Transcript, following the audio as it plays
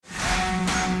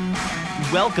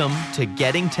Welcome to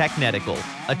Getting Technetical,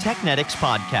 a Technetics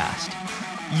podcast.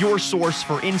 Your source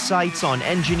for insights on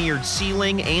engineered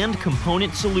sealing and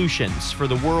component solutions for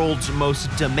the world's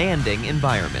most demanding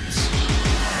environments.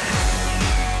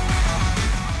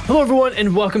 Hello, everyone,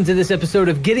 and welcome to this episode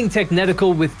of Getting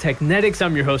Technetical with Technetics.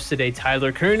 I'm your host today,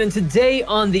 Tyler Kern, and today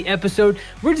on the episode,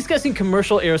 we're discussing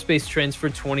commercial aerospace trends for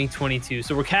 2022.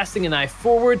 So we're casting an eye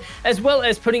forward, as well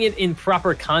as putting it in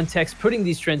proper context, putting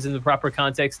these trends in the proper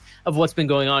context of what's been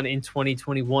going on in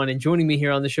 2021. And joining me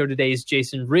here on the show today is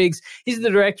Jason Riggs. He's the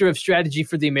Director of Strategy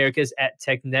for the Americas at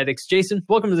Technetics. Jason,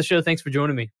 welcome to the show. Thanks for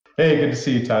joining me. Hey, good to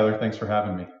see you, Tyler. Thanks for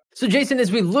having me. So Jason,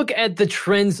 as we look at the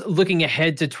trends looking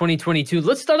ahead to 2022,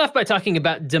 let's start off by talking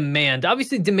about demand.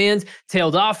 Obviously, demand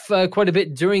tailed off quite a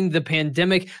bit during the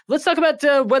pandemic. Let's talk about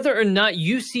whether or not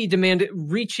you see demand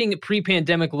reaching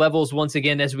pre-pandemic levels once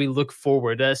again as we look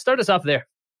forward. Start us off there.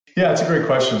 Yeah, it's a great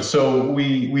question. So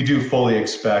we do fully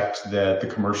expect that the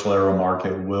commercial aero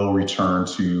market will return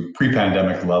to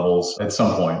pre-pandemic levels at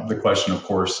some point. The question, of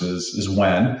course, is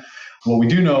when. What we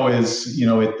do know is,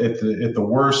 at the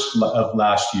worst of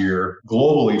last year,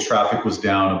 globally, traffic was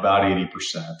down about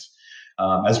 80%.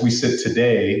 As we sit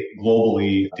today,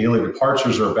 globally, daily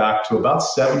departures are back to about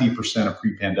 70% of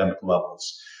pre-pandemic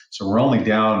levels. So we're only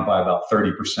down by about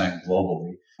 30%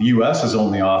 globally. The US is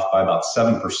only off by about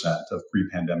 7% of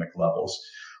pre-pandemic levels.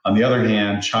 On the other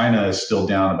hand, China is still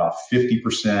down about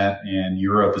 50% and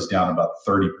Europe is down about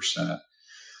 30%.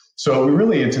 So we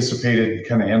really anticipated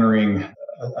kind of entering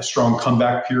a strong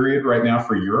comeback period right now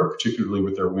for Europe, particularly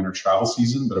with their winter travel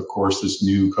season. But of course, this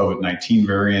new COVID-19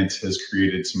 variant has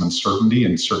created some uncertainty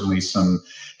and certainly some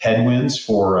headwinds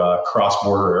for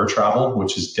cross-border air travel,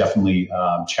 which is definitely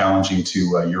challenging to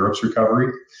Europe's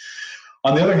recovery.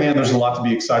 On the other hand, there's a lot to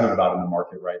be excited about in the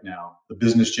market right now. The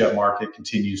business jet market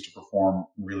continues to perform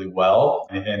really well,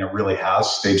 and it really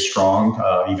has stayed strong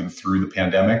even through the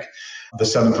pandemic. The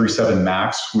 737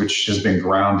 MAX, which has been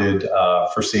grounded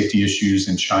for safety issues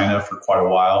in China for quite a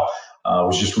while,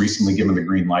 was just recently given the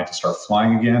green light to start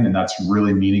flying again, and that's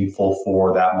really meaningful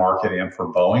for that market and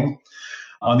for Boeing.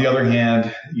 On the other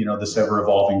hand, this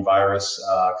ever-evolving virus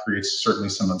creates certainly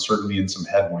some uncertainty and some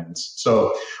headwinds.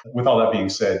 So with all that being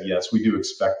said, yes, we do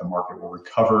expect the market will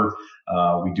recover.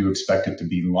 We do expect it to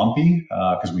be lumpy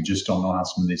because we just don't know how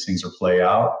some of these things will play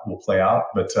out.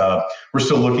 But we're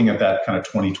still looking at that kind of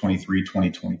 2023,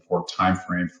 2024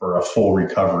 timeframe for a full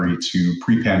recovery to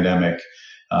pre-pandemic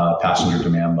passenger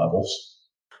demand levels.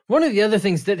 One of the other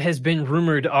things that has been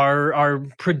rumored are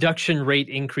production rate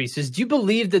increases. Do you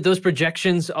believe that those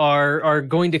projections are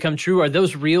going to come true? Are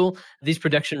those real, these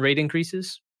production rate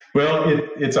increases? Well,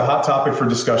 it's a hot topic for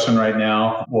discussion right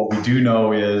now. What we do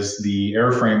know is the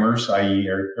airframers, i.e.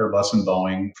 Airbus and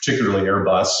Boeing, particularly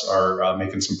Airbus, are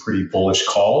making some pretty bullish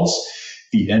calls.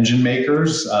 The engine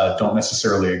makers don't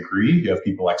necessarily agree. You have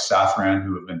people like Safran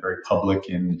who have been very public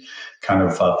in kind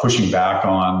of pushing back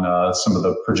on some of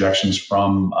the projections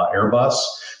from Airbus.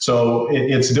 So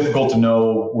it's difficult to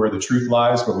know where the truth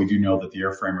lies, but we do know that the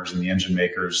airframers and the engine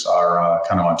makers are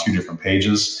kind of on two different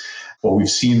pages. What we've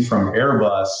seen from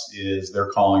Airbus is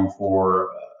they're calling for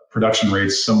production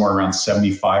rates somewhere around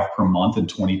 75 per month in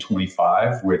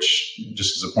 2025, which,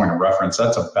 just as a point of reference,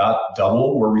 that's about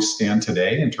double where we stand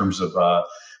today in terms of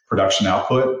production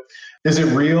output. Is it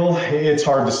real? It's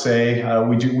hard to say.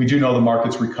 We do know the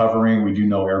market's recovering. We do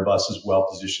know Airbus is well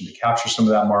positioned to capture some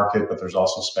of that market, but there's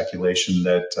also speculation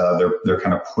that they're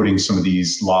kind of putting some of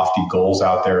these lofty goals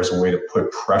out there as a way to put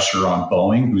pressure on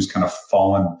Boeing, who's kind of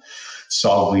fallen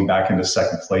solidly back into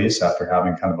second place after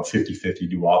having kind of a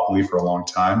 50-50 duopoly for a long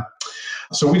time.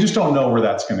 So we just don't know where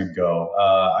that's going to go.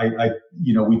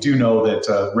 We do know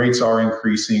that rates are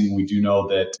increasing. We do know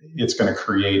that it's going to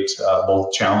create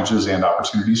both challenges and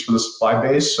opportunities for the supply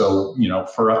base. So,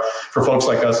 for folks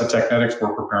like us at Technetics,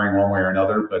 we're preparing one way or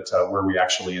another, but where we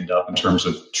actually end up in terms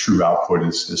of true output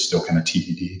is still kind of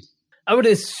TBD. I would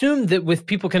assume that with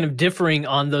people kind of differing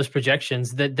on those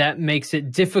projections, that makes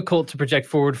it difficult to project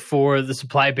forward for the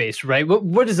supply base, right?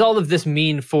 What does all of this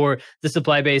mean for the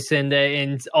supply base and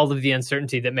all of the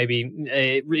uncertainty that maybe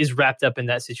is wrapped up in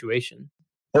that situation?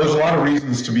 Well, there's a lot of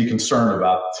reasons to be concerned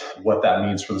about what that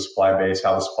means for the supply base,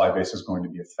 how the supply base is going to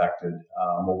be affected.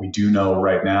 What we do know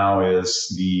right now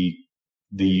is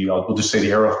we'll just say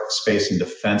the aerospace and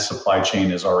defense supply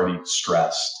chain is already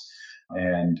stressed,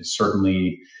 and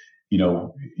certainly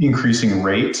increasing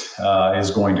rate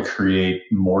is going to create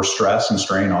more stress and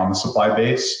strain on the supply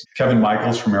base. Kevin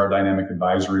Michaels from Aerodynamic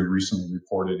Advisory recently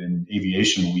reported in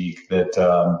Aviation Week that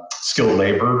skilled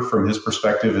labor, from his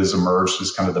perspective, has emerged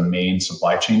as kind of the main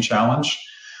supply chain challenge.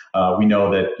 We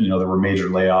know that, there were major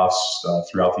layoffs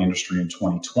throughout the industry in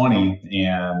 2020,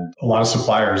 and a lot of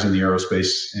suppliers in the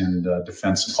aerospace and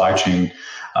defense supply chain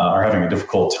are having a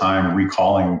difficult time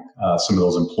recalling some of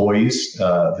those employees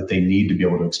that they need to be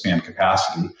able to expand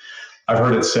capacity. I've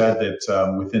heard it said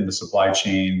that within the supply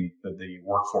chain, that the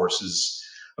workforce is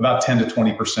about 10 to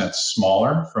 20%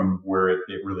 smaller from where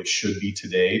it really should be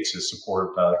today to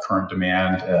support current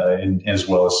demand and as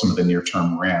well as some of the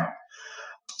near-term ramp.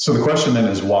 So the question then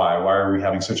is why? Why are we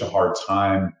having such a hard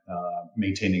time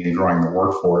maintaining and growing the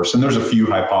workforce? And there's a few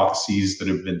hypotheses that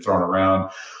have been thrown around.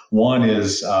 One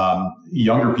is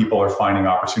younger people are finding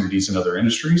opportunities in other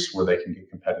industries where they can get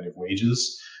competitive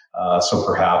wages. So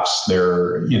perhaps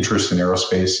their interest in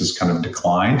aerospace has kind of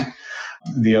declined.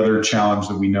 The other challenge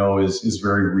that we know is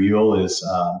very real is,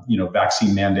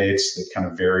 vaccine mandates that kind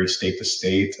of vary state to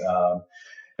state.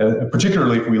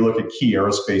 Particularly if we look at key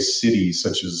aerospace cities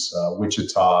such as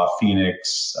Wichita,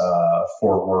 Phoenix,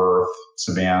 Fort Worth,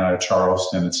 Savannah,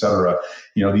 Charleston, et cetera.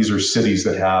 These are cities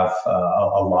that have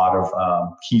a lot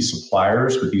of key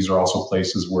suppliers, but these are also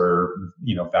places where,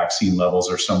 vaccine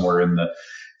levels are somewhere in the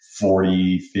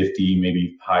 40, 50,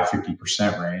 maybe high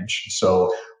 50% range.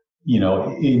 So,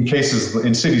 in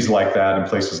cities like that and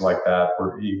places like that,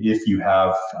 where if you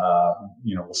have,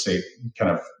 we'll say kind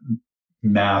of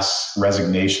mass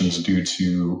resignations due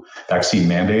to vaccine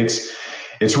mandates,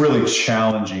 it's really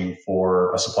challenging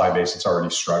for a supply base that's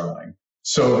already struggling.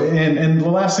 So, and the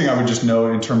last thing I would just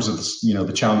note in terms of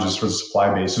the challenges for the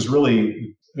supply base is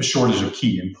really a shortage of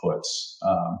key inputs.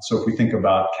 So if we think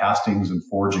about castings and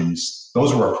forgings,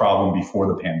 those were a problem before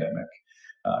the pandemic.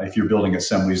 If you're building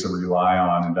assemblies that rely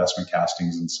on investment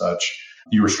castings and such,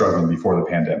 you were struggling before the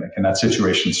pandemic, and that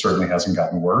situation certainly hasn't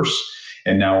gotten worse.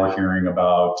 And now we're hearing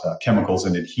about chemicals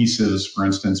and adhesives, for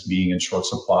instance, being in short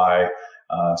supply.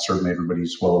 Certainly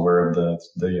everybody's well aware of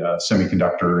the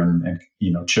semiconductor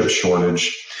and chip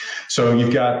shortage. So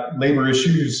you've got labor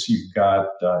issues, you've got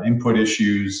input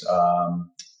issues,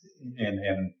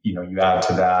 and you add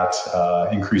to that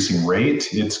increasing rate.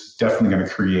 It's definitely going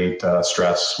to create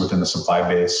stress within the supply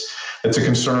base. It's a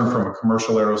concern from a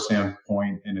commercial aero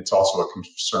standpoint, and it's also a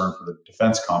concern for the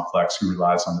defense complex, who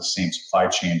relies on the same supply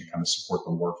chain to kind of support the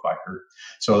warfighter.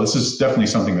 So this is definitely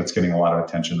something that's getting a lot of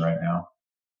attention right now.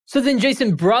 So then,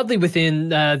 Jason, broadly within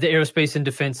the aerospace and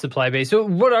defense supply base, so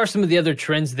what are some of the other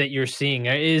trends that you're seeing?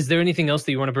 Is there anything else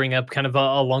that you want to bring up kind of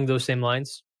along those same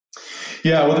lines?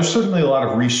 Yeah, well, there's certainly a lot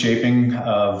of reshaping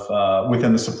of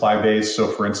within the supply base. So,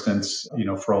 for instance,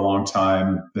 for a long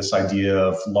time, this idea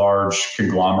of large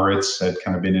conglomerates had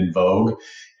kind of been in vogue.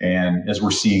 And as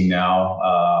we're seeing now,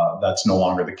 that's no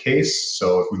longer the case.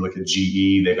 So if we look at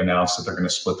GE, they've announced that they're going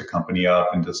to split the company up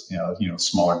into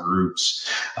smaller groups.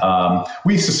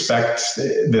 We suspect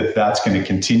that that's going to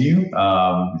continue.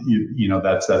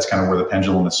 That's kind of where the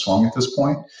pendulum has swung at this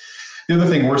point. The other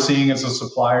thing we're seeing as a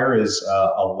supplier is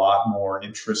a lot more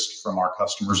interest from our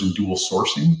customers in dual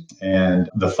sourcing, and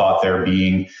the thought there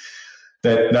being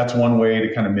that's one way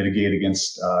to kind of mitigate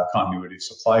against continuity of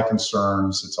supply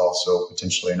concerns. It's also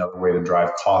potentially another way to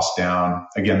drive costs down.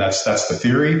 Again, that's the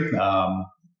theory.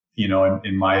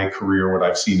 In my career, what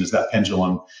I've seen is that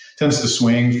pendulum tends to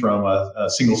swing from a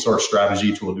single source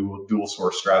strategy to a dual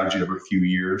source strategy over a few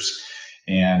years.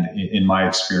 And in my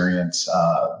experience,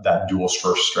 that dual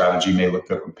source strategy may look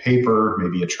good on paper, may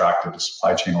be attractive to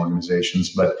supply chain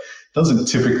organizations, but doesn't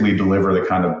typically deliver the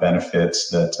kind of benefits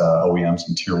that OEMs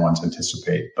and tier ones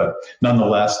anticipate. But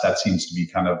nonetheless, that seems to be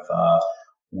kind of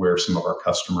where some of our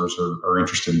customers are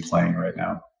interested in playing right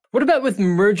now. What about with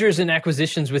mergers and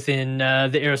acquisitions within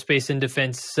the aerospace and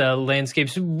defense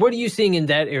landscapes? What are you seeing in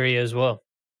that area as well?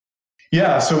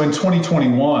 Yeah, so in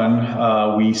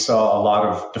 2021, we saw a lot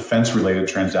of defense-related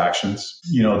transactions.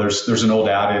 There's an old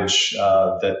adage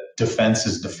that defense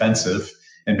is defensive,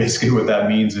 and basically what that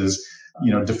means is,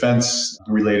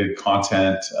 defense-related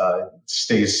content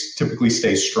typically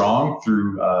stays strong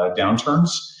through downturns,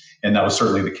 and that was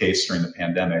certainly the case during the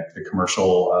pandemic. The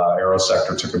commercial aero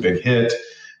sector took a big hit.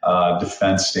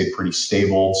 Defense stayed pretty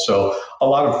stable. So a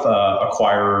lot of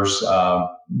acquirers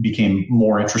became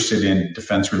more interested in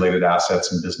defense-related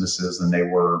assets and businesses than they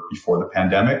were before the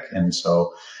pandemic. And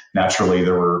so naturally,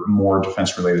 there were more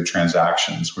defense-related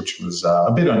transactions, which was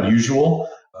a bit unusual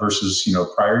versus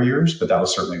prior years, but that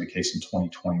was certainly the case in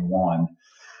 2021.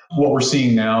 What we're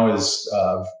seeing now is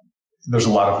there's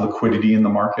a lot of liquidity in the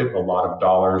market, a lot of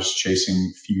dollars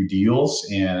chasing few deals,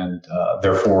 and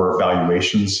therefore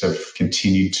valuations have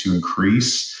continued to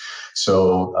increase.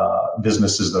 So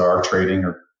businesses that are trading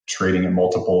at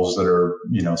multiples that are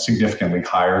significantly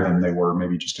higher than they were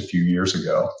maybe just a few years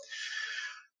ago.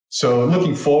 So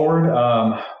looking forward,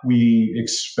 we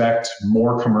expect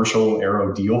more commercial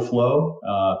aero deal flow,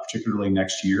 particularly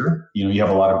next year. You have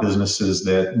a lot of businesses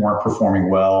that weren't performing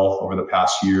well over the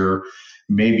past year,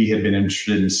 maybe had been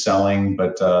interested in selling,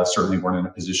 but certainly weren't in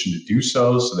a position to do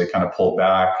so. So they kind of pulled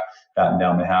back, battened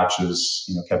down the hatches,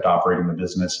 kept operating the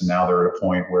business. And now they're at a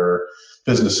point where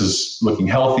business is looking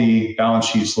healthy, balance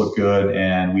sheets look good,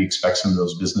 and we expect some of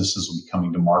those businesses will be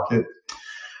coming to market.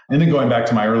 And then going back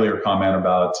to my earlier comment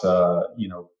about,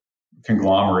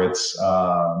 conglomerates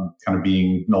kind of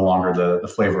being no longer the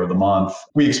flavor of the month,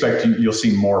 we expect you'll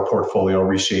see more portfolio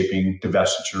reshaping,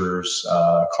 divestitures,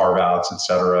 carve-outs, et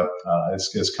cetera,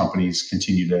 as companies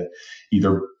continue to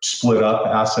either split up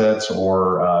assets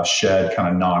or shed kind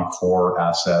of non-core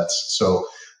assets. So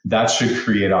that should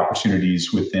create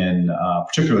opportunities within,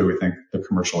 particularly within the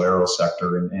commercial aero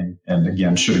sector, and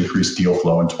again, should increase deal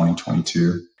flow in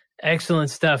 2022. Excellent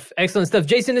stuff. Excellent stuff.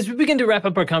 Jason, as we begin to wrap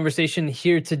up our conversation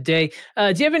here today,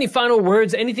 do you have any final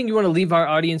words, anything you want to leave our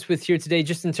audience with here today,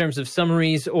 just in terms of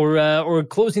summaries or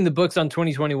closing the books on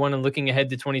 2021 and looking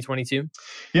ahead to 2022?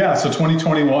 Yeah, so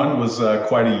 2021 was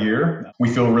quite a year.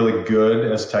 We feel really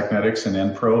good as Technetics and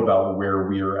Enpro about where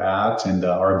we are at and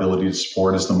our ability to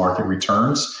support as the market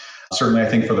returns. Certainly, I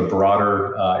think for the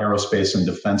broader aerospace and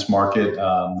defense market,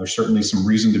 there's certainly some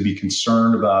reason to be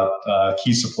concerned about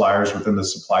key suppliers within the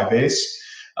supply base.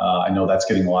 I know that's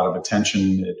getting a lot of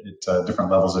attention at different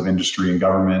levels of industry and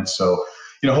government. So,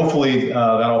 hopefully that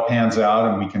all pans out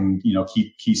and we can,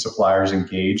 keep key suppliers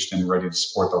engaged and ready to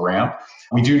support the ramp.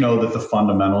 We do know that the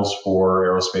fundamentals for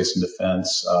aerospace and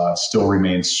defense still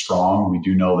remain strong. We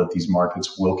do know that these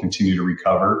markets will continue to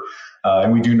recover.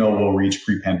 And we do know we'll reach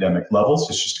pre-pandemic levels.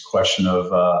 It's just a question of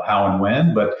how and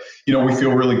when. But, we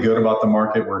feel really good about the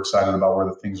market. We're excited about where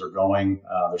the things are going.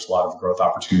 There's a lot of growth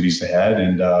opportunities ahead,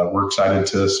 and we're excited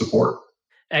to support.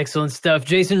 Excellent stuff.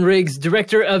 Jason Riggs,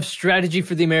 Director of Strategy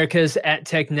for the Americas at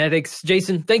Technetics.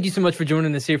 Jason, thank you so much for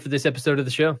joining us here for this episode of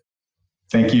the show.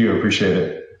 Thank you. Appreciate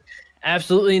it.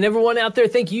 Absolutely. And everyone out there,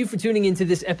 thank you for tuning into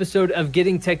this episode of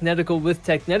Getting Technetical with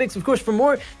Technetics. Of course, for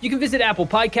more, you can visit Apple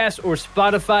Podcasts or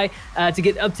Spotify to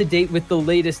get up to date with the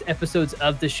latest episodes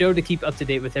of the show, to keep up to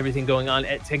date with everything going on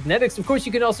at Technetics. Of course,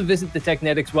 you can also visit the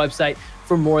Technetics website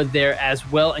for more there as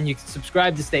well. And you can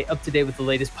subscribe to stay up to date with the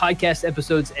latest podcast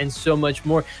episodes and so much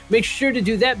more. Make sure to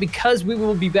do that because we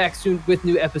will be back soon with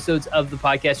new episodes of the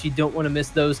podcast. You don't want to miss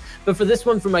those. But for this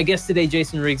one, for my guest today,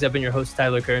 Jason Riggs, I've been your host,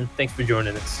 Tyler Kern. Thanks for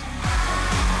joining us.